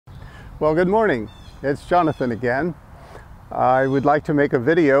Well, good morning. It's Jonathan again. I would like to make a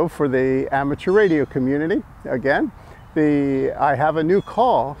video for the amateur radio community again. I have a new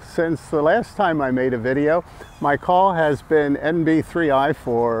call since the last time I made a video. My call has been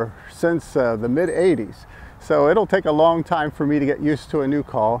NB3I since the mid-80s. So it'll take a long time for me to get used to a new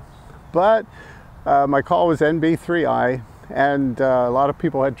call. But my call was NB3I, and a lot of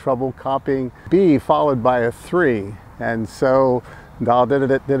people had trouble copying B followed by a 3. And so dal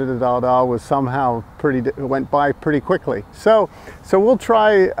was somehow went by pretty quickly. So we'll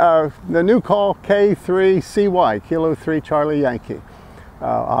try the new call K3CY, Kilo 3 Charlie Yankee.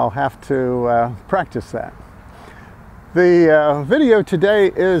 I'll have to practice that. The video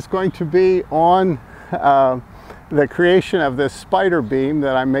today is going to be on the creation of this spider beam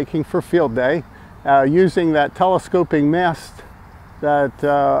that I'm making for field day, using that telescoping mast that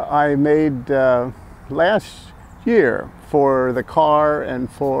I made last year for the car and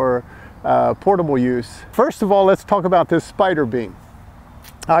for portable use. First of all, let's talk about this spider beam.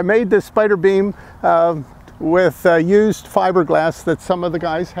 I made this spider beam with used fiberglass that some of the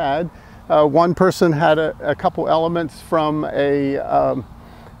guys had. One person had a couple elements from a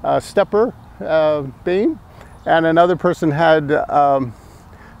stepper beam, and another person had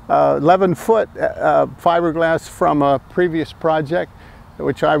 11-foot fiberglass from a previous project,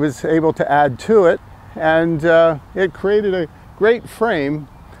 which I was able to add to it. And it created a great frame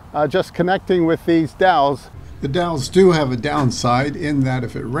just connecting with these dowels. The dowels do have a downside in that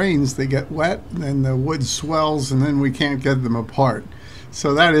if it rains they get wet, then the wood swells and then we can't get them apart.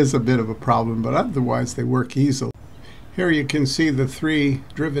 So that is a bit of a problem, but otherwise they work easily. Here you can see the 3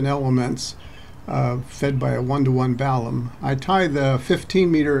 driven elements fed by a 1-to-1 balun. I tie the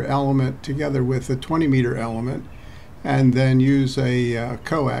 15-meter element together with a 20-meter element and then use a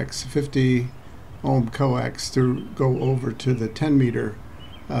coax, 50-ohm coax, to go over to the 10-meter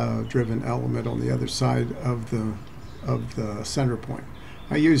driven element on the other side of the center point.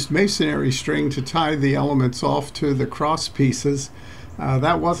 I used masonry string to tie the elements off to the cross pieces.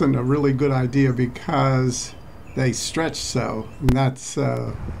 That wasn't a really good idea because they stretch so, and that's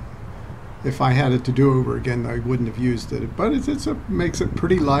if I had it to do over again I wouldn't have used it, but it makes it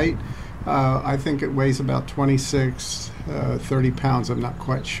pretty light. I think it weighs about 30 pounds, I'm not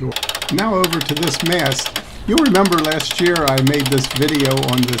quite sure. Now over to this mast. You'll remember last year I made this video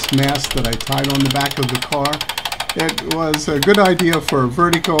on this mast that I tied on the back of the car. It was a good idea for a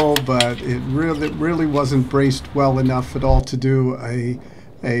vertical, but it really wasn't braced well enough at all to do a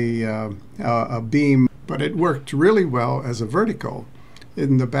beam. But it worked really well as a vertical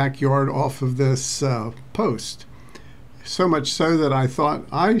in the backyard off of this post. So much so that I thought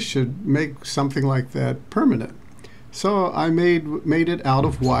I should make something like that permanent. So I made it out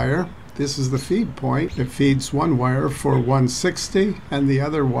of wire. This is the feed point. It feeds one wire for 160 and the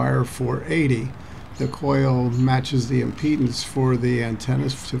other wire for 80. The coil matches the impedance for the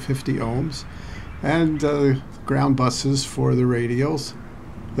antennas to 50 ohms, and ground buses for the radials.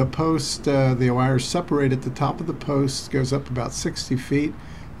 The post, the wires separate at the top of the post, goes up about 60 feet,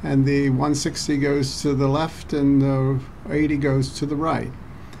 and the 160 goes to the left and the 80 goes to the right.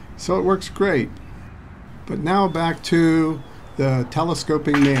 So it works great. But now back to the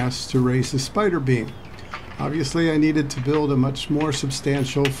telescoping mast to raise the spider beam. Obviously I needed to build a much more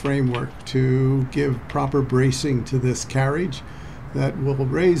substantial framework to give proper bracing to this carriage that will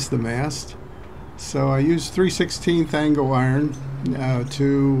raise the mast. So I used 3/16 angle iron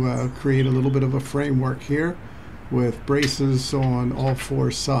to create a little bit of a framework here with braces on all 4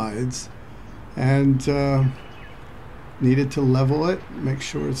 sides, and needed to level it, make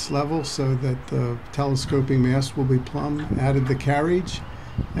sure it's level so that the telescoping mast will be plumb. Added the carriage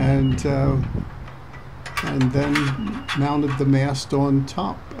and then mounted the mast on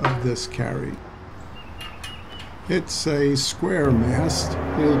top of this carriage. It's a square mast.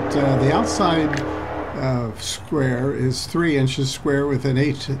 The outside square is 3 inches square with an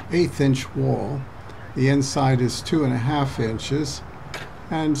 1/8 inch wall. The inside is 2.5 inches.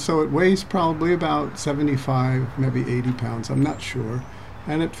 And so it weighs probably about 75, maybe 80 pounds, I'm not sure.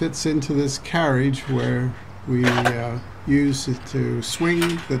 And it fits into this carriage where we use it to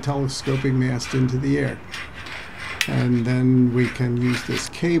swing the telescoping mast into the air. And then we can use this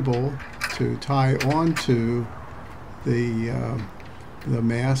cable to tie onto the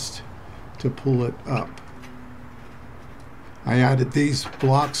mast to pull it up. I added these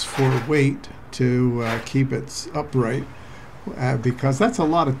blocks for weight to keep it upright. Because that's a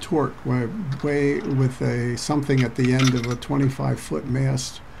lot of torque with something at the end of a 25-foot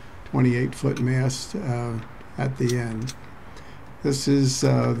mast, 28-foot mast at the end. This is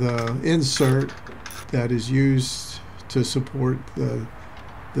the insert that is used to support the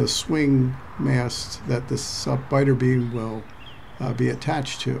the swing mast that the Spiderbeam will be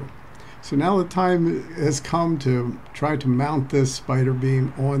attached to. So now the time has come to try to mount this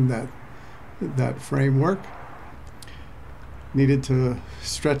Spiderbeam on that framework. Needed to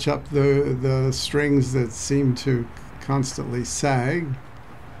stretch up the strings that seem to constantly sag.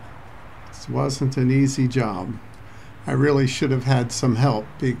 This wasn't an easy job. I really should have had some help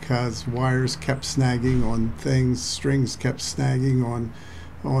because wires kept snagging on things, strings kept snagging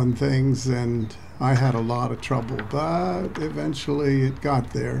on things, and I had a lot of trouble, but eventually it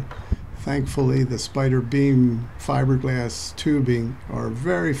got there. Thankfully, the Spiderbeam fiberglass tubing are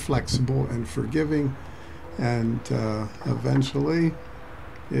very flexible and forgiving, and eventually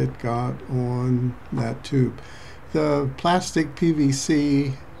it got on that tube. The plastic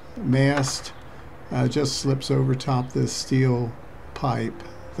PVC mast just slips over top this steel pipe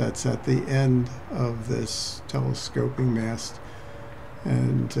that's at the end of this telescoping mast,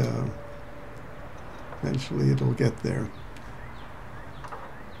 and eventually it'll get there.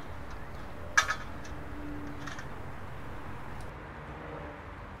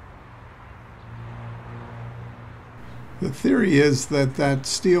 The theory is that that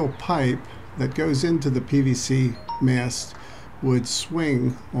steel pipe that goes into the PVC mast would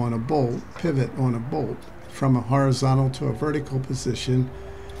swing on a bolt, pivot on a bolt from a horizontal to a vertical position,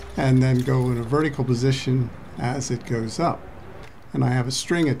 and then go in a vertical position as it goes up. And I have a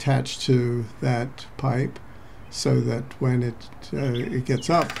string attached to that pipe so that when it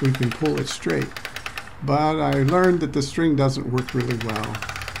gets up, we can pull it straight. But I learned that the string doesn't work really well,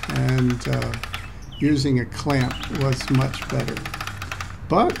 and using a clamp was much better.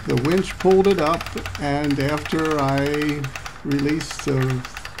 But the winch pulled it up, and after I released the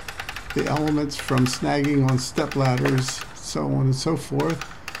elements from snagging on step ladders, so on and so forth,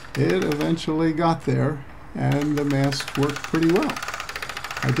 it eventually got there, and the mast worked pretty well.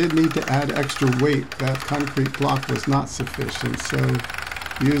 I did need to add extra weight. That concrete block was not sufficient, so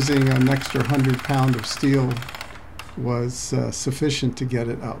using an extra 100-pound of steel was sufficient to get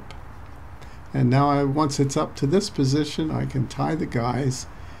it up. And now once it's up to this position, I can tie the guys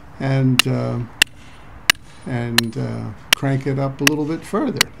and crank it up a little bit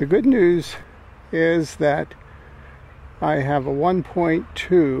further. The good news is that I have a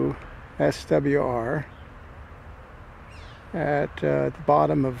 1.2 SWR at the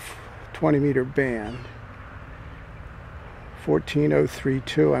bottom of 20-meter band.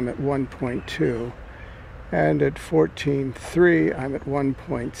 14.032, I'm at 1.2. And at 14.3, I'm at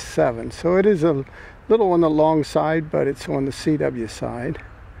 1.7. So it is a little on the long side, but it's on the CW side.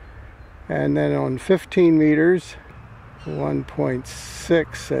 And then on 15 meters,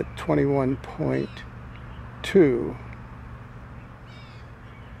 1.6 at 21.2.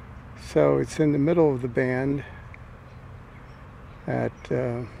 So it's in the middle of the band at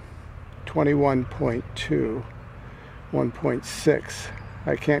 21.2, 1.6.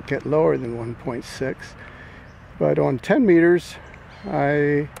 I can't get lower than 1.6. But on 10 meters,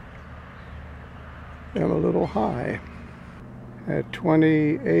 I am a little high. At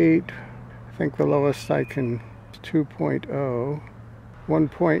 28, I think the lowest I can is 2.0.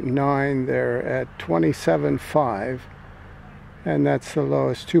 1.9 there at 27.5. And that's the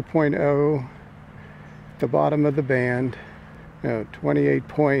lowest. 2.0, the bottom of the band.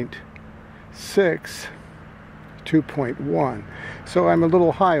 28.6, 2.1. So I'm a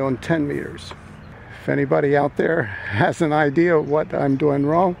little high on 10 meters. If anybody out there has an idea of what I'm doing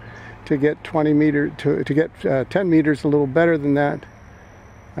wrong to get 10 meters a little better than that,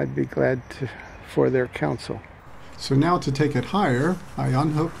 I'd be glad for their counsel. So now to take it higher, I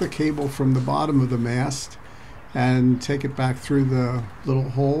unhook the cable from the bottom of the mast and take it back through the little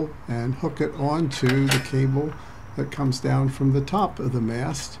hole and hook it onto the cable that comes down from the top of the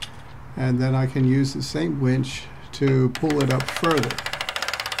mast, and then I can use the same winch to pull it up further.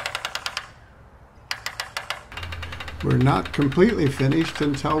 We're not completely finished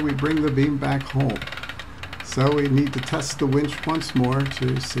until we bring the beam back home. So we need to test the winch once more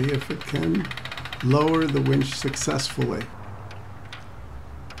to see if it can lower the winch successfully.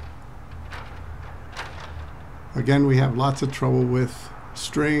 Again, we have lots of trouble with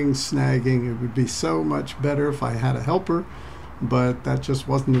strings snagging. It would be so much better if I had a helper, but that just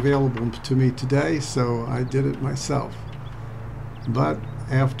wasn't available to me today, so I did it myself. But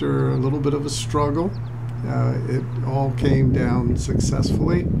after a little bit of a struggle, it all came down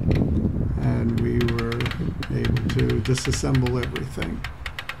successfully, and we were able to disassemble everything.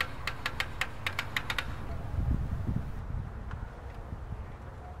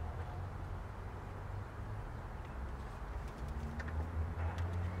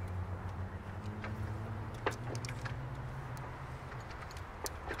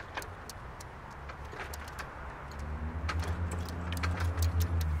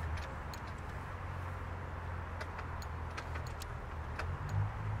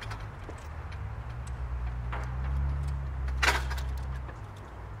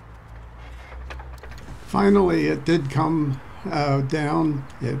 Finally, it did come down.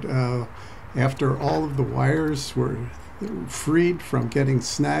 After all of the wires were freed from getting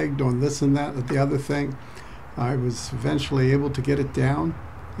snagged on this and that and the other thing, I was eventually able to get it down,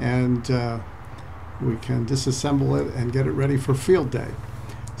 and we can disassemble it and get it ready for field day.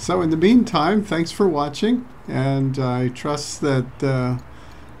 So in the meantime, thanks for watching, and I trust that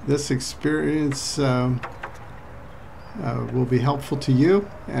this experience will be helpful to you.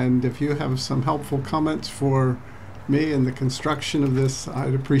 And if you have some helpful comments for me in the construction of this,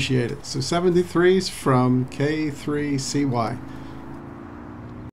 I'd appreciate it. So 73s from K3CY.